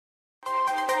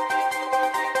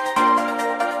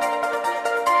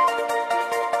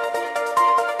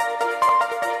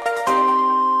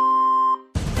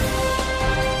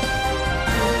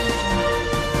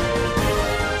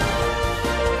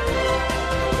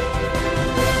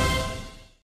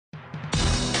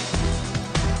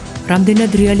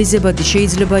რამდენად რეალიზებადი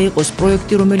შეიძლება იყოს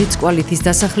პროექტი, რომელიც კვალითის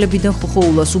დასახლებიდან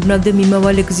ხოხოულას უბნამდე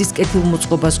მიმავალი გზის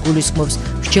კეთილმოწყობას გულისხმობს,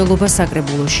 მსჯელობა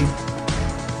საკრებულოში.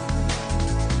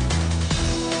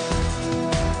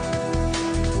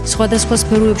 სხვადასხვა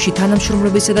სფეროებში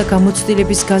თანამშრომლობისა და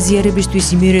გამოცდილების გაზიარებისთვის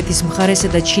იმერეთის მხარესა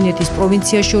და ჩინეთის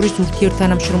პროვინციას შორის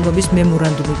ურთიერთთანამშრომლობის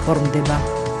მემორანდუმი ფორმდება.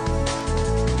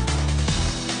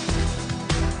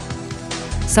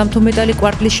 სამთო-მეტალი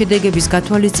კვარტლის შედეგების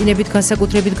გათვალისწინებით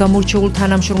განსაკუთრებით გამორჩეულ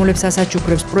თანამშრომლებს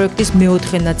ასაჩუქრებს პროექტის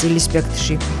მეოთხე ნაწილი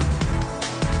სპექტრში.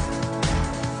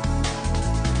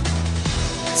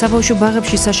 საბავშვო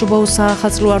ბაღებში საშობაო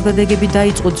საახალწლო არდადეგები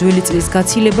დაიწყო ძველი წლის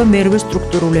გაცილება მერვე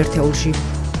სტრუქტურულ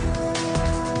ერთეულში.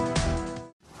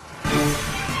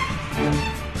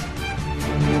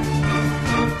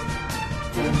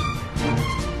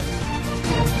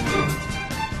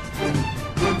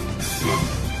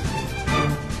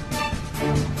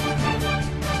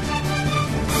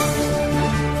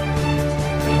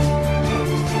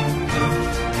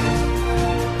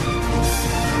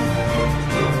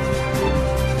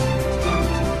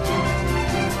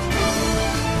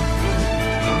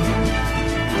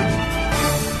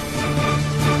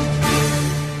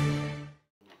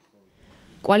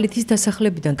 კვალითის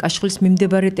დასახლებიდან კაშხლის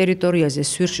მიმდებარე ტერიტორიაზე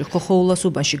სვირში ხოხოულას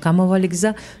უბანში გამავალი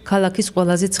გზა ქალაქის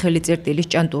ყველაზე ცხელი წერტილის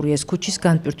ჭანტურიას ქუჩის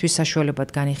განპირთვის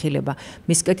საშუალებად განიხილება.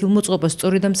 მის კეთილმოწყობას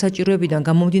სწორედ ამ საჭიროებიდან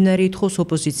გამომდინარე ითხოვს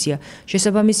ოპოზიცია.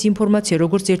 შესაბამისი ინფორმაცია,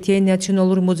 როგორც ერთიანი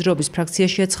ნაციონალური მოძრაობის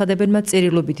ფრაქციაში აცხადებენ, მათ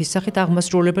წერილობითი სახით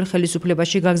აღმასრულებელ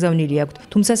ხელისუფლებაში გაგზავნილი აქვთ.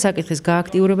 თუმცა საკითხის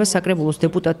გააქტიურება საკრებულოს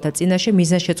დეპუტატთა წინაშე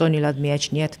მიზანშეწონილად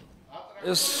მიაჩნიათ.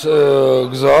 ეს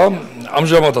გზა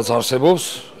ამჟამადაც არსებობს,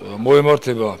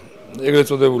 მოემართება ეგრეთ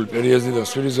წოდებული პერიეზდიდან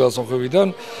სვირის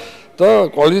გასახვევიდან და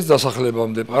კვალითის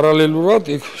დასახლებამდე. პარალელურად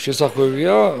იქ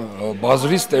შესახვევია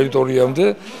ბაზრის ტერიტორიამდე.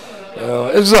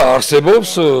 ეს გზა არსებობს,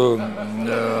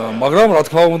 მაგრამ რა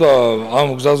თქმა უნდა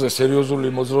ამ გზაზე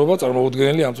სერიოზული მოძრაობა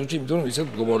წარმოუდგენელი ამ წუთში, იმიტომ რომ ისეთ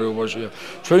მდგომარეობაშია.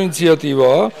 ჩვენი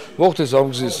ინიციატივაა მოხდეს ამ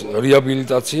გზის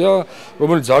რეაბილიტაცია,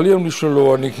 რომელიც ძალიან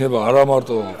მნიშვნელოვანი იქნება არა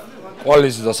მარტო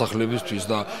კვალითის დასახლებისთვის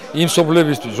და იმ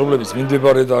სოფლებისთვის, რომლებიც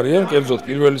მიმდებარედ არიან, კერძოდ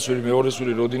პირველი სვირი, მეორე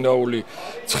სვირი, როდინაული,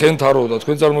 ცხენთარო და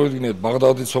თქვენ წარმოვიდგინეთ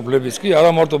ბაღდადის სოფლებიც კი არა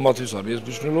მარტო მათთვის არის ეს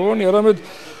მნიშვნელოვანი, არამედ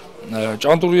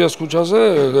ჭანტურიას ქუჩაზე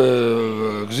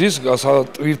გზის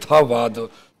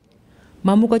გასატვირთავად.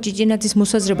 მამუკა ჭიჭინაძის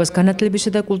მოსაზრებას განათლებისა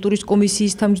და კულტურის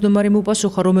კომისიის თავმჯდომარემ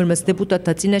უპასუხა, რომელმაც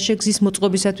დეპუტატთა წინაშე გზის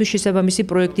მოწყობისათვის შესაბამისი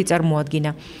პროექტი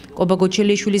წარმოადგინა. კობა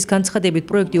გოჩელიაშვილის განცხადებით,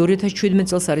 პროექტი 2017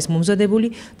 წელს არის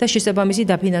მომზადებული და შესაბამისი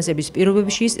დაფინანსების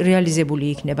პირობებში ის რეალიზებული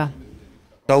იქნება.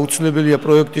 Დაუცლებელია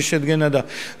პროექტის შედგენა და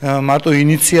მარტო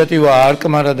ინიციატივა არ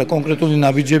კმარა და კონკრეტული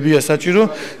ნაბიჯებია საჭირო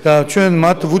და ჩვენ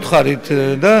მათ ვუთხარით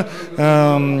და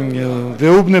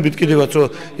ვეუბნებით კიდევაც რომ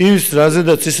ის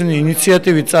რაზედაც ისინი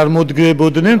ინიციატივით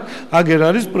წარმოდგებოდნენ, აგერ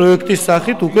არის პროექტის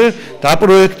სახით უკვე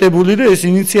დაპროექტებული და ეს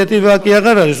ინიციატივა კი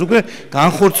აღარ არის, უკვე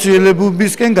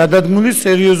განხორციელებისკენ გადადგმული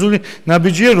სერიოზული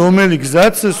ნაბიჯია, რომელიც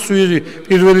გზაც სვირი,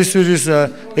 პირველი სვირის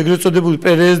ეგრეთ წოდებული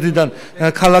პერიეზდიდან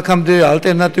ქალაქამდე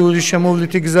ალტერნატიული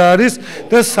შემოვლითი გზა არის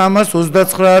და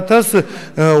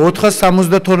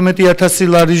 329,472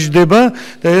 ლარი ჯდება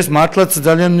და ეს მართლაც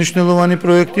ძალიან მნიშვნელოვანი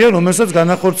პროექტია, რომელსაც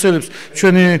განახორციელებს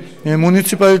ჩვენი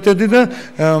მუნიციპალიტეტი და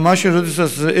მაშინ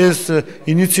როდესაც ეს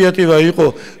ინიციატივა იყო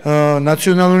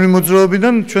ნაციონალური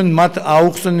მოძრაობიდან, ჩვენ მათ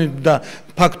აუხსნით და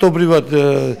ფაქტობრივად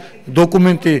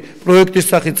დოკუმენტი პროექტის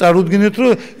სახით წარუდგინეთ,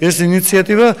 რომ ეს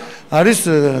ინიციატივა არის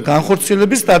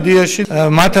განხორციელების სტადიაში.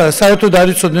 მათ საერთოდ არ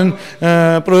იცოდნენ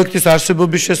პროექტის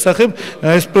არსებობის შესახებ.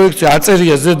 ეს პროექტი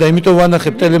აწერია ზე და იმიტომ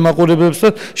ვანახებ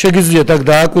ტელემაყურებლებსაც, შეგიძლიათ აქ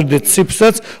დააკვირდეთ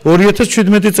ციფრსაც,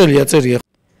 2017 წელი აწერია.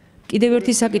 კიდევ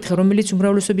ერთი საკითხი, რომელიც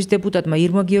უმრავლესობის დეპუტატმა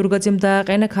ირმა გიორგაძემ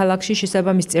დააყენა, ქალაქში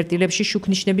შესაბამის წერტილებში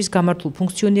შუქნიშნების გამართულ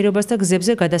ფუნქციონირებას და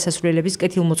გზებზე გადასასვლელების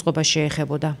კეთილმოწყობას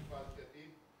შეეხებოდა.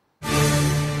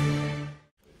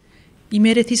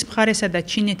 იმერეთის მხარესა და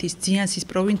ჩინეთის ძიანსის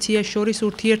პროვინციას შორის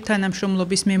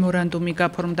ურთიერთთანამშრომლობის მემორანდუმი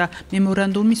გაფორმდა.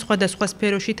 მემორანდუმი სხვადასხვა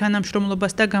სფეროში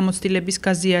თანამშრომლობას და გამოცდილების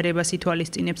გაზიარებას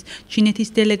ითვალისწინებს. ჩინეთის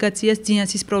დელეგაციას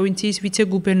ძიანსის პროვინციის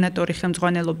ვიცე-გუბერნატორი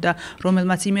ხელმძღვანელობდა,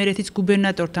 რომელმაც იმერეთის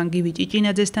გუბერნატორთან გივი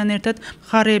ჭიჭინაძესთან ერთად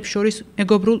მხარეებს შორის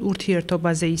მეგობრულ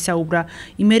ურთიერთობაზე ისაუბრა.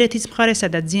 იმერეთის მხარესა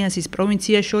და ძიანსის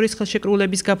პროვინციას შორის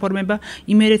ხელშეკრულების გაფორმება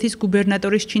იმერეთის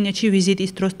გუბერნატორის ჩინეთში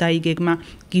ვიზიტის დროს დაიგეგმა.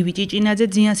 გივი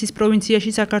ჭიჭინაძე ძიანსის პროვინციაში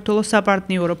საქართველოს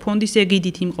საპარტნიორო ფონდის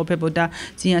ეგიდით იმყოფებოდა.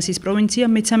 ძიანსის პროვინცია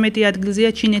მე-13 ადგილზეა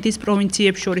ჩინეთის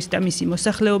პროვინციებს შორის და მისი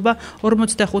მოსახლეობა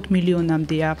 45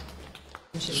 მილიონამდეა.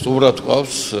 სტუმრად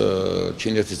გვყავს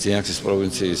ჩინეთის ძიანსის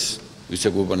პროვინციის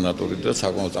ვიცე-გუბერნატორი და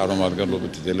საკმაოდ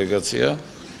წარმომადგენლობითი დელეგაცია.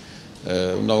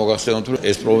 უნდა მოგახსენოთ, რომ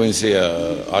ეს პროვინცია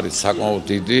არის საკმაოდ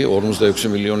დიდი, 46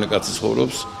 მილიონი კაცი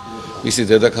ცხოვრობს. მისი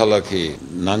დედაქალაქი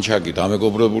ნანჩაკი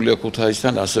დამეგობრებულია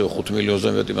ქუთაისთან, ასევე 5 მილიონზე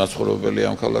მეტი მაცხოვრებელი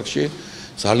ამ ქალაქში.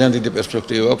 ძალიან დიდი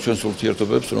პერსპექტივა აქვს ჩვენს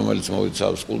ურთიერთობებს, რომელიც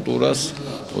მოიცავს კულტურას,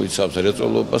 მოიცავს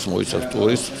მრეწველობას, მოიცავს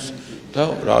ტურიზმს და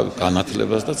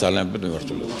განათლებას და ძალიან ბევრ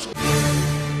მიმართულებას.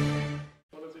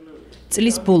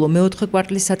 წლის ბოლო მეოთხე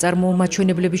კვარტლის საწარმოო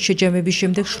მაჩვენებლების შეჯამების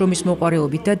შემდეგ შრომის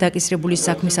მოყვარეობით და დაკისრებული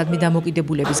საქმისადმი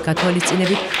დამოკიდებულების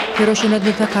გათვალისწინებით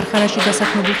ფეროშენადმეთა ქარხანაში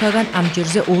დასაქმებულთაგან ამ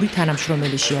ჯერზე 2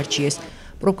 თანამშრომელი შეარჩიეს.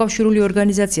 პროფკავშირული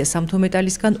ორგანიზაცია სამთო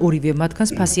მეტალისგან ორივე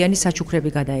მათგანს ფასიანი საჩუქრები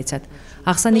გადაეცათ.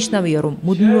 აღსანიშნავია, რომ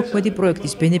მუდმივმოქმედი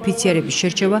პროექტის ბენეფიციარების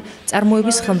შერჩევა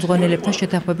წარმოების ხელმძღვანელებთან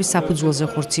შეთანხმების საფუძველზე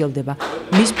ხორციელდება.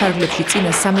 მის ფარგლებში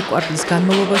წინა 3 კვარტლის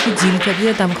განმავლობაში ძირითადი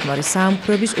და დამხმარე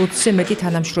საამქროების 20-ზე მეტი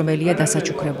თანამშრომელია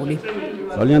დასაჩუქრებული.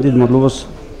 ძალიან დიდ მადლობას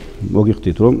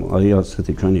მოგიხდით, რომ აი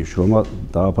ასეთი ჩვენი შრომა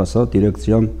დააფასა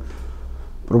დირექციამ,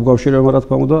 პროფკავშირებმა, რა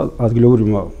თქმა უნდა,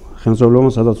 ადგილობრივმა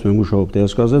ხელმძღვანელობამ, სადაც მე მუშაობ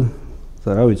დსკ-ზე.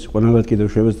 და რა ვიცი, ყველანაირად კიდევ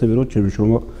შევეცდები, რომ ჩემი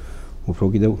შრომა უფრო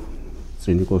კიდევ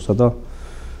წინ იყოსა და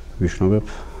ვიშნობებ,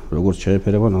 როგორც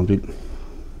შეეფერება ნამდვილ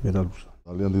მედალურს.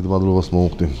 ძალიან დიდ მადლობას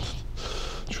მოვუხდით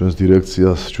ჩვენს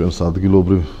დირექციას, ჩვენს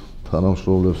ადგილობრივ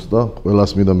თანამშრომლებს და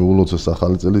ყველას მინდა მივულოცოს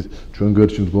ახალი წელი ჩვენ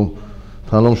გვერდში მდგომ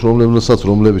თანამშრომლებსაც,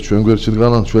 რომლებიც ჩვენ გვერდში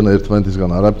დგანან, ჩვენ ერთმანეთისგან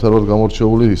არაფერ არ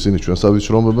გამორჩეული, ისინი ჩვენსაც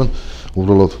შრომობენ,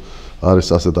 უბრალოდ არის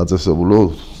ასე დაწესებული,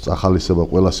 ახალისება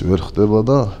ყველასი ვერ ხდება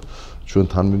და ჩვენ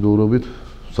თანმიმდევრობით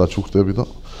საჩუქრები და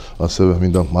ასევე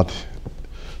მინდა მათი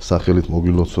სახელით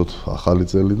მოგილოცოთ ახალი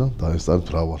წელი და დაესწრათ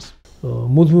მრავალს.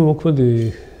 მუდმივმოქმედი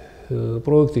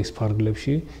პროექტის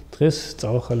ფარგლებში დღეს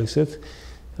წავახალისეთ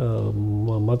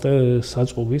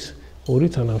საწყობის 2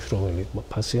 თანამშრომელი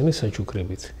ფასიანი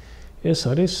საჩუქრებით. ეს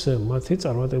არის მათი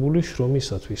წარმატებული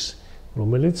შრომისათვის,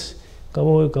 რომელიც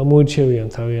გამოირჩევიან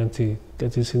თავიანთი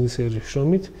კეთილსინდისფერი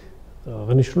შრომით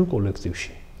აღნიშნულ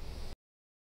კოლექტივში.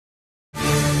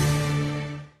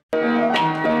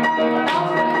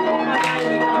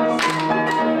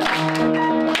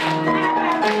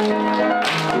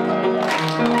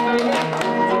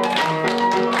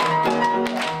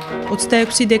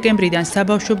 დეკემბრიდან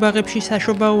საბავშვო ბაღებში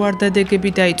საშობაო ვარდადეგები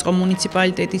დაიწყო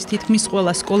მუნიციპალიტეტის თითქმის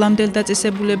ყველა სკოლამდელ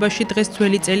დაწესებულებაში დღეს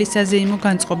ძველი წელი საზეიმო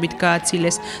განწყობით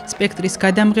გააცილეს. სპექტრის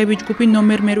გადამღები ჯგუფი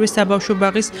ნომერ მერვე საბავშვო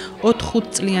ბაღის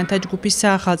 4-5 წლიანთა ჯგუფის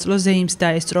საახალწლო ზეიმს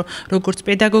დაესწრო. როგორც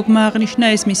პედაგოგმა აღნიშნა,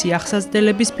 ეს მისი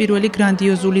აღსაზრდელების პირველი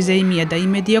გრანდიოზული ზეიმია და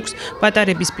იმედი აქვს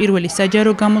პატარების პირველი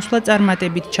საჯარო გამოსვლა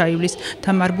წარმატებით ჩაივლის.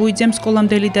 თამარ ბუიძემ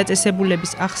სკოლამდელი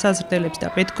დაწესებულების აღსაზრდელებს და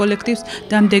პედკოლექტივს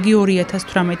დამდეგი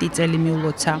 2018 წელი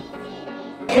მიულოცა.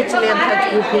 5 წლიანთა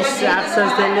ჯგუფის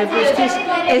აღსაზრდელებისთვის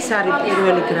ეს არის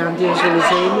პირველი გრანდიოზული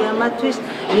ზეიმი ამათთვის.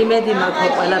 იმედი მაქვს,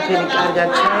 რომ ყველაფერი კარგად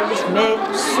ჩაივლის. მე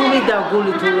სული და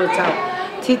გულით ულოცავ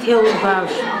თითოეულ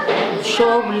ბავშვს,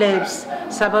 მშობლებს,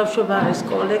 საბავშვო ბაღის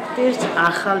კოლექტივს,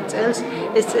 ახალ წელს.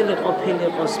 ეს წელი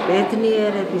ყოფილიყოს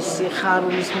ბედნიერების,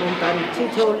 სიხარულის მომტანი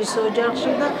თითოეულის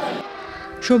ოჯახში და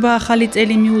შობა ახალი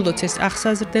წელი მიულოცეს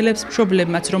აღსაზრდელებს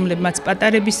მშობლებმაც, რომლებმაც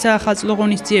პატარების საახალწლო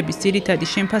ღონისძიების ძირითადი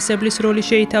შემფასებლის როლი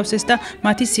შეითავსეს და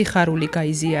მათი სიხარული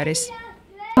გაიზიარეს.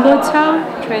 ვლოცავ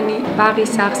ჩვენი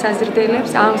ბაღის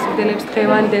აღსაზრდელებს, აღსაზრდელებს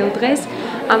დღევანდელ დღეს,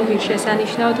 ამ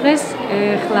ღირსშესანიშნავ დღეს,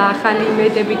 ახლა ახალი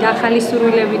იმედებით, ახალი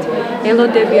სურვილებით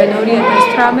ელოდებიან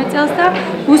 2018 წელს და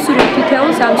უსურვებთ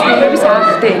თითოეულს ამ სურვილების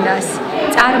ახდენას.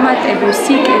 წარმატებებს,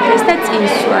 სიკეთეს და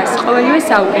წინსვლას, ყოველივე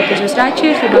საუკეთესოს. რაც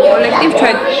შეეხება კოლექტივს,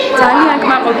 ჩვენ ძალიან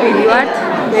კმაყოფილი ვართ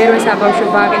მერვე საბავშვო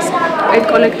ბაღის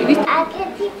პედკოლექტივის.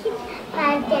 აქეთი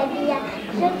პარტებია,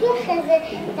 ზოგი ხეზე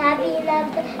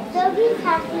დავილავდა, ზოგი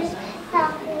სახლის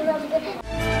სახურავდა,